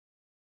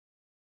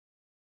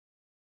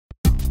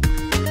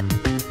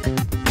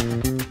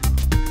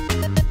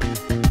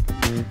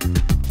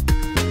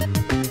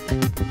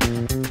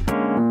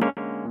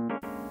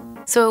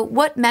So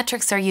what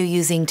metrics are you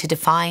using to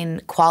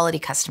define quality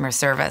customer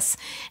service,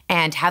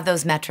 and have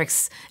those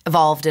metrics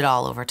evolved at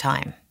all over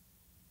time?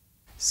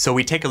 So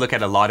we take a look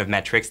at a lot of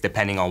metrics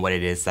depending on what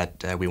it is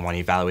that we want to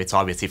evaluate. So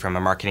obviously from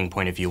a marketing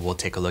point of view, we'll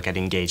take a look at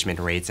engagement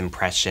rates,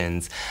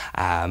 impressions.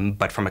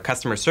 But from a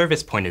customer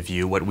service point of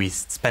view, what we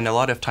spend a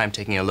lot of time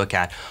taking a look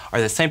at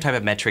are the same type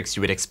of metrics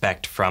you would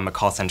expect from a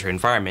call center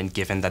environment,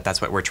 given that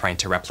that's what we're trying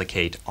to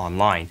replicate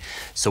online.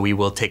 So we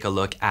will take a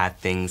look at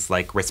things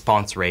like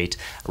response rate,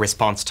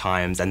 response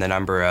times, and the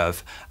number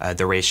of,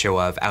 the ratio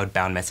of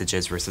outbound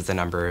messages versus the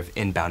number of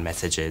inbound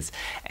messages.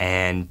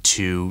 And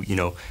to,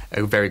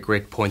 a very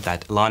great point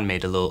that Alon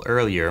made a little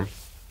earlier,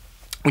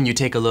 when you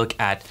take a look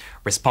at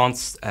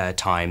response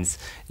times,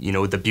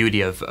 the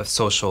beauty of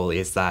social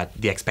is that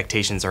the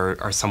expectations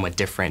are somewhat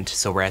different.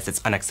 So whereas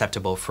it's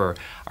unacceptable for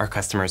our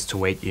customers to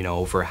wait,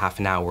 over half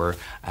an hour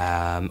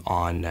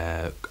on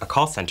a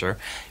call center,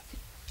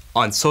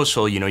 on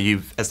social,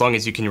 as long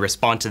as you can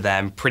respond to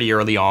them pretty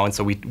early on,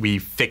 so we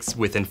fix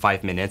within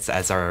 5 minutes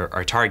as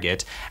our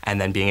target,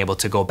 and then being able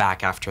to go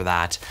back after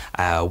that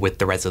with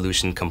the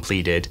resolution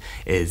completed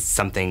is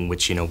something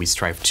which, we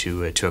strive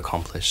to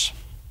accomplish.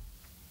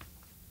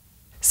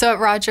 So at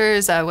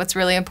Rogers, what's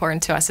really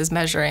important to us is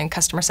measuring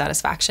customer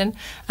satisfaction.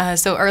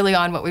 So early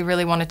on, what we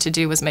really wanted to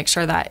do was make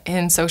sure that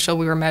in social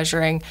we were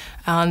measuring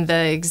on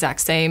the exact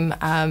same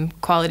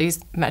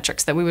qualities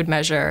metrics that we would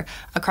measure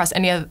across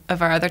any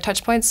of our other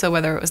touch points. So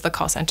whether it was the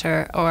call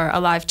center or a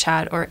live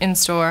chat or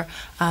in-store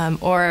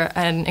or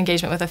an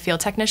engagement with a field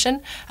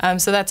technician.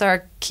 So that's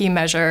our key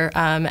measure.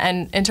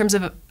 And in terms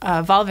of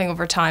evolving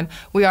over time,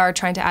 we are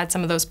trying to add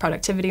some of those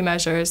productivity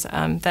measures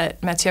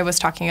that Mathieu was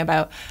talking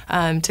about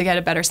to get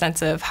a better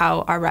sense of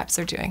how our reps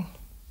are doing.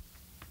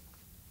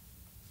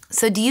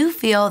 So do you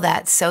feel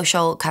that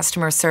social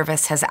customer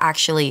service has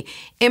actually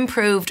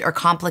improved or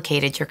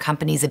complicated your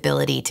company's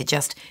ability to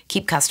just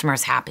keep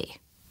customers happy?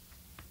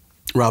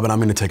 Robin, I'm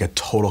going to take a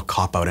total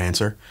cop-out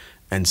answer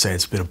and say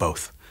it's a bit of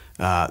both.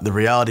 The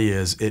reality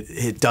is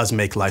it does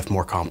make life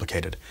more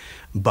complicated,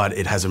 but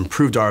it has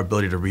improved our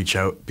ability to reach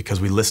out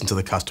because we listen to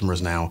the customers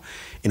now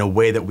in a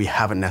way that we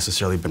haven't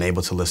necessarily been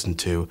able to listen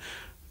to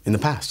in the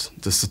past.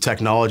 Just the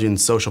technology and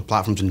social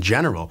platforms in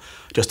general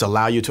just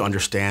allow you to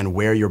understand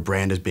where your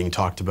brand is being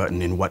talked about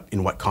and in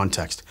what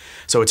context.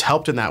 So it's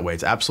helped in that way.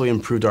 It's absolutely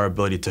improved our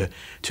ability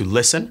to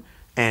listen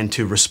and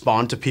to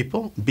respond to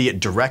people, be it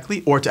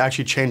directly or to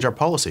actually change our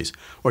policies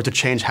or to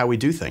change how we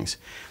do things.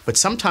 But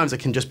sometimes it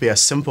can just be as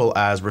simple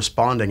as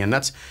responding, and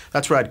that's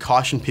where I'd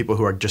caution people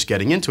who are just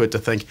getting into it to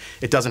think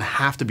it doesn't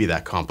have to be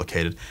that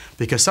complicated,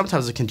 because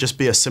sometimes it can just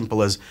be as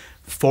simple as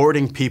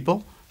forwarding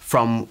people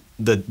from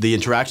the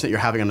interaction that you're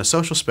having on the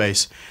social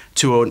space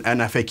to an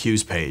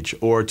FAQs page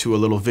or to a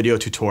little video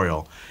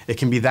tutorial. It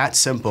can be that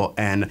simple,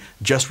 and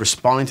just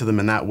responding to them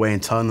in that way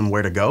and telling them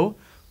where to go,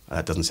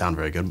 that doesn't sound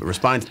very good, but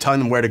telling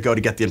them where to go to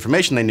get the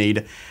information they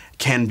need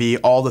can be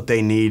all that they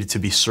need to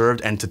be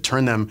served and to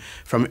turn them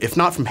from, if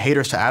not from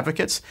haters to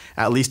advocates,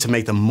 at least to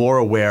make them more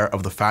aware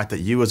of the fact that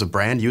you as a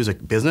brand, you as a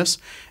business,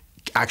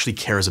 actually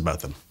cares about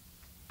them.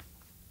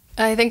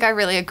 I think I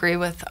really agree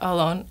with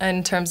Alon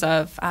in terms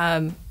of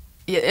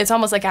it's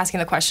almost like asking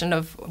the question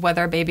of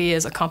whether a baby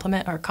is a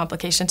compliment or a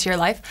complication to your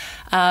life.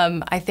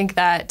 I think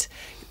that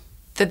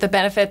the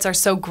benefits are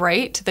so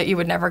great that you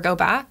would never go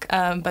back,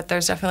 but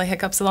there's definitely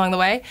hiccups along the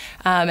way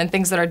and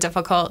things that are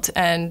difficult,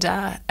 and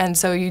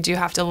so you do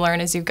have to learn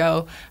as you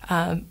go,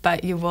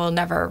 but you will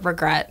never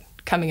regret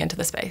coming into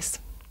the space.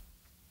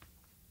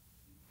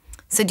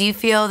 So do you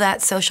feel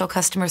that social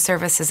customer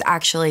service is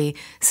actually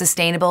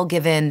sustainable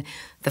given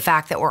the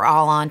fact that we're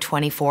all on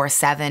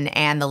 24/7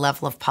 and the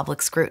level of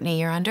public scrutiny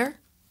you're under?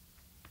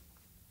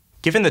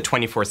 Given the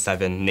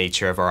 24/7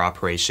 nature of our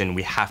operation,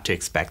 we have to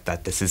expect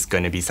that this is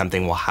going to be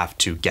something we'll have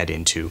to get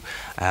into.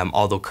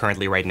 Although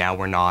currently right now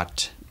we're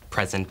not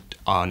present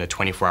on a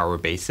 24-hour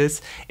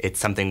basis, it's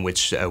something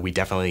which we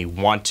definitely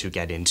want to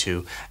get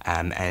into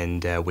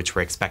and which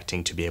we're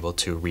expecting to be able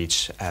to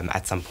reach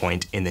at some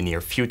point in the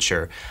near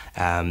future.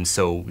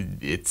 So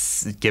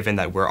it's given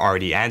that we're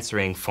already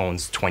answering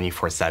phones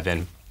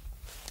 24/7,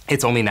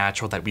 it's only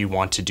natural that we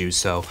want to do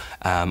so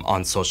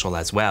on social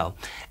as well.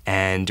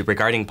 And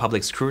regarding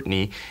public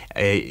scrutiny,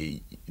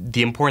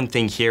 the important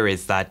thing here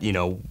is that,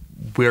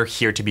 we're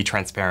here to be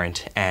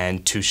transparent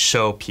and to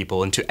show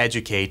people and to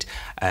educate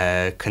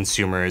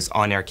consumers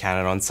on Air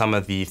Canada on some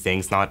of the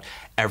things. Not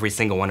every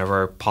single one of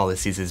our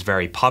policies is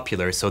very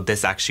popular, so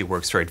this actually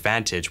works to our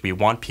advantage. We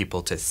want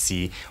people to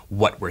see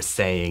what we're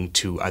saying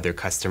to other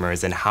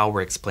customers and how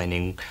we're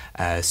explaining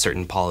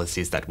certain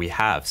policies that we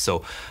have.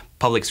 So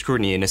public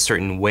scrutiny in a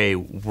certain way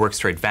works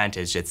to our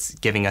advantage. It's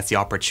giving us the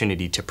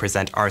opportunity to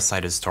present our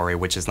side of the story,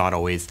 which is not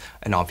always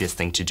an obvious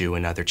thing to do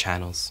in other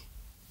channels.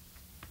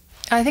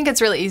 I think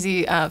it's really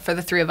easy for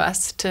the three of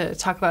us to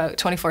talk about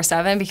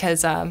 24/7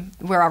 because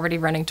we're already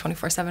running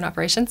 24/7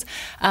 operations.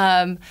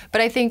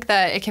 But I think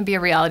that it can be a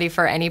reality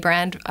for any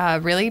brand,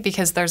 really,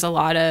 because there's a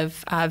lot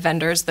of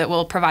vendors that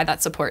will provide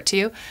that support to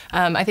you.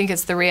 I think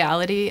it's the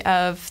reality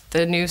of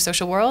the new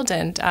social world,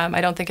 and I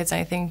don't think it's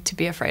anything to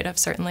be afraid of,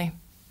 certainly.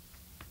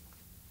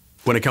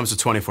 When it comes to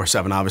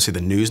 24/7, obviously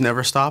the news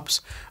never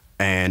stops,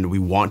 and we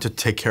want to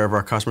take care of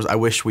our customers. I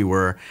wish we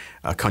were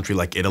a country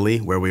like Italy,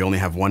 where we only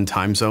have one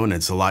time zone.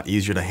 It's a lot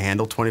easier to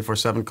handle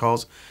 24/7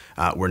 calls.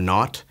 We're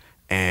not,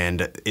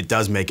 and it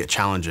does make it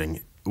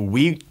challenging.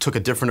 We took a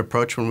different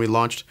approach when we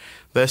launched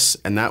this,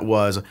 and that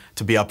was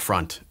to be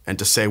upfront and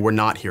to say we're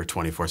not here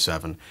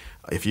 24/7.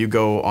 If you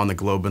go on the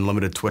Globe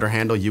Unlimited Twitter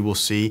handle, you will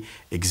see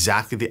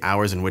exactly the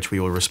hours in which we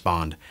will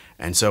respond.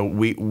 And so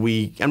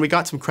we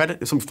got some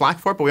credit, some flack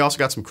for it, but we also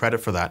got some credit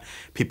for that.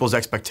 People's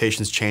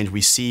expectations change.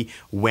 We see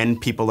when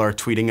people are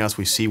tweeting us.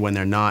 We see when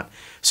they're not.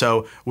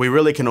 So we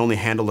really can only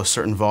handle a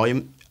certain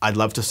volume. I'd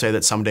love to say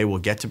that someday we'll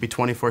get to be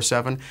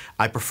 24/7.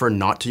 I prefer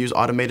not to use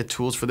automated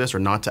tools for this or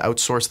not to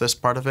outsource this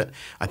part of it.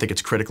 I think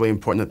it's critically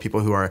important that people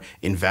who are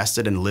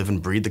invested and live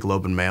and breathe the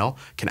Globe and Mail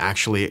can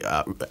actually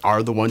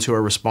are the ones who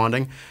are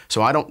responding.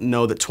 So I don't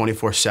know that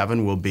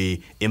 24/7 will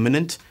be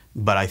imminent,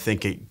 but I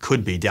think it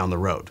could be down the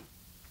road.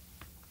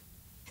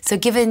 So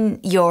given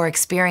your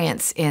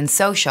experience in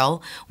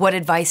social, what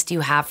advice do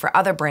you have for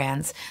other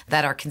brands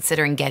that are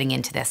considering getting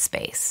into this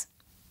space?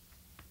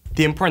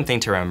 The important thing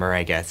to remember,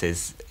 I guess,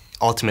 is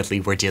ultimately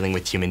we're dealing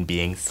with human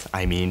beings.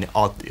 I mean,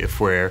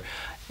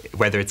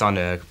 whether it's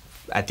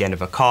at the end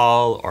of a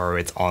call or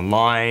it's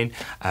online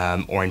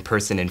or in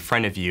person in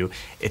front of you,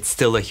 it's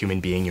still a human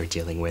being you're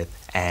dealing with.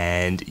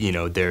 And,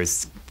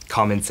 there's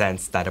common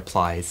sense that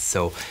applies.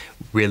 So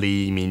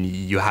really,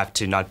 you have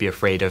to not be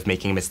afraid of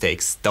making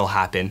mistakes. They'll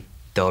happen.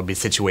 There'll be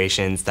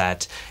situations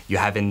that you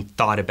haven't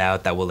thought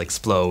about that will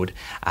explode.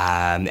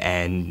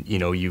 And,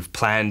 you've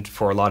planned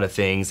for a lot of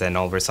things, and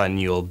all of a sudden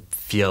you'll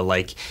feel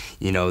like,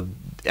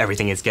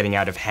 everything is getting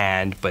out of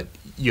hand, but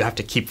you have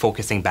to keep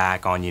focusing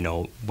back on,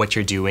 what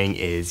you're doing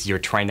is you're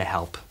trying to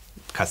help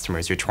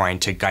customers. You're trying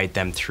to guide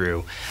them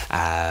through,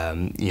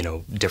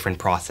 different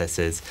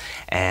processes.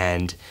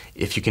 And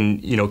if you can,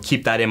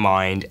 keep that in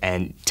mind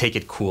and take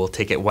it cool,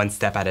 take it one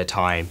step at a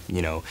time.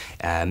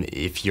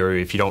 If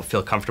you don't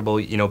feel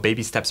comfortable,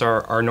 baby steps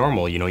are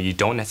normal. You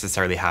don't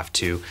necessarily have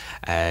to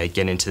get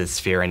into the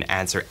sphere and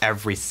answer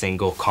every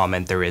single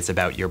comment there is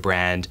about your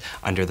brand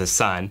under the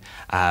sun.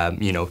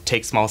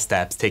 Take small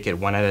steps, take it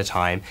one at a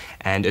time,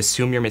 and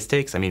assume your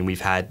mistakes.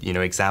 We've had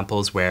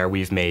examples where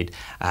we've made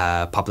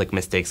public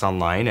mistakes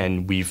online,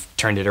 and we've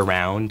turned it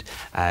around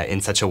in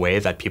such a way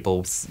that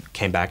people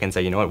came back and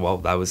said, well,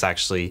 that was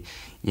actually,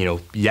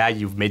 yeah,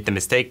 you've made the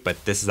mistake,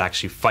 but this is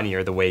actually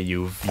funnier the way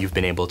you've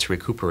been able to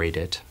recuperate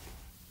it.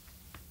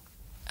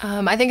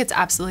 I think it's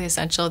absolutely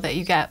essential that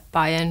you get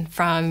buy-in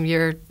from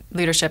your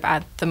leadership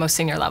at the most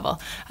senior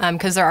level,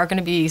 because there are going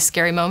to be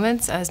scary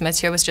moments, as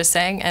Mathieu was just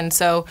saying. And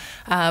so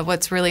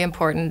what's really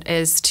important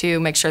is to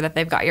make sure that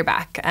they've got your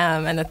back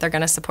and that they're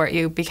going to support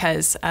you,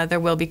 because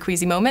there will be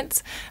queasy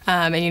moments,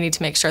 and you need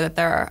to make sure that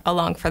they're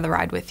along for the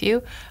ride with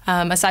you.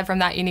 Aside from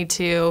that, you need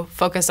to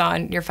focus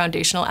on your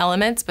foundational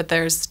elements, but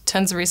there's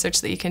tons of research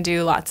that you can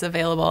do, lots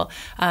available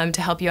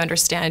to help you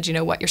understand,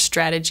 what your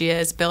strategy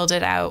is, build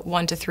it out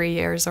 1 to 3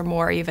 years or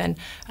more even,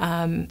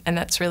 and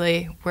that's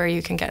really where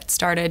you can get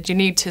started. You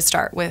need to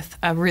start with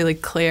a really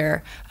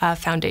clear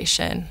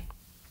foundation.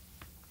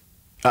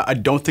 I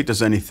don't think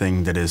there's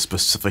anything that is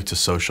specific to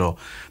social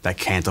that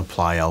can't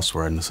apply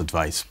elsewhere in this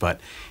advice, but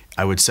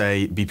I would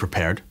say be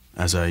prepared.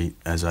 As I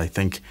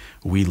think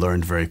we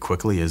learned very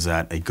quickly, is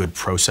that a good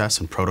process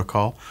and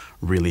protocol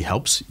really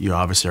helps. You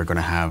obviously are going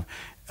to have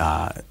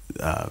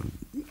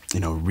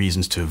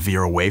reasons to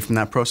veer away from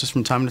that process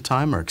from time to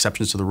time, or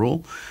exceptions to the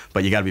rule,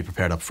 but you got to be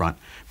prepared up front.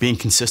 Being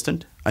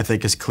consistent, I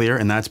think, is clear,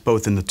 and that's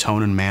both in the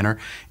tone and manner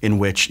in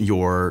which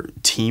your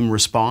team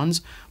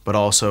responds, but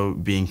also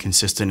being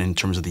consistent in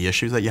terms of the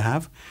issues that you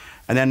have.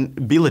 And then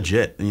be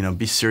legit,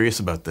 be serious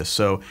about this.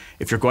 So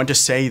if you're going to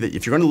say that,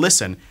 if you're going to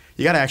listen,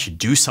 you got to actually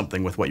do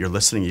something with what you're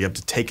listening. You have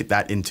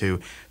to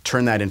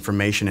turn that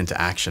information into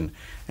action.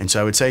 And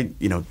so I would say,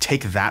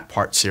 take that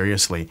part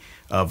seriously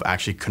of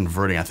actually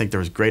converting. I think there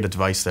was great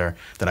advice there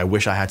that I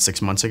wish I had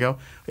 6 months ago.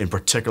 In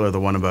particular, the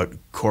one about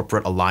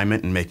corporate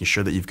alignment and making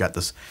sure that you've got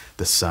this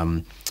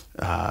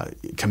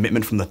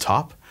commitment from the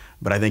top.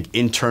 But I think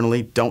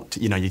internally,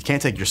 you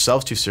can't take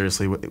yourselves too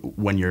seriously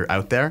when you're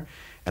out there.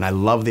 And I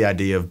love the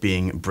idea of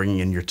bringing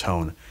in your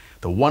tone.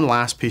 The one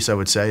last piece I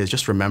would say is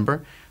just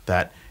remember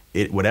that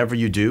whatever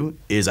you do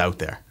is out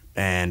there.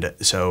 And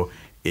so,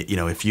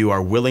 if you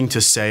are willing to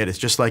say it, it's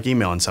just like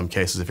email in some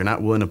cases. If you're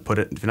not willing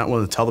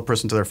to tell the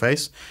person to their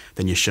face,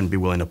 then you shouldn't be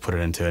willing to put it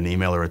into an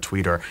email or a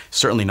tweet, or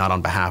certainly not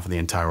on behalf of the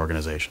entire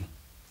organization.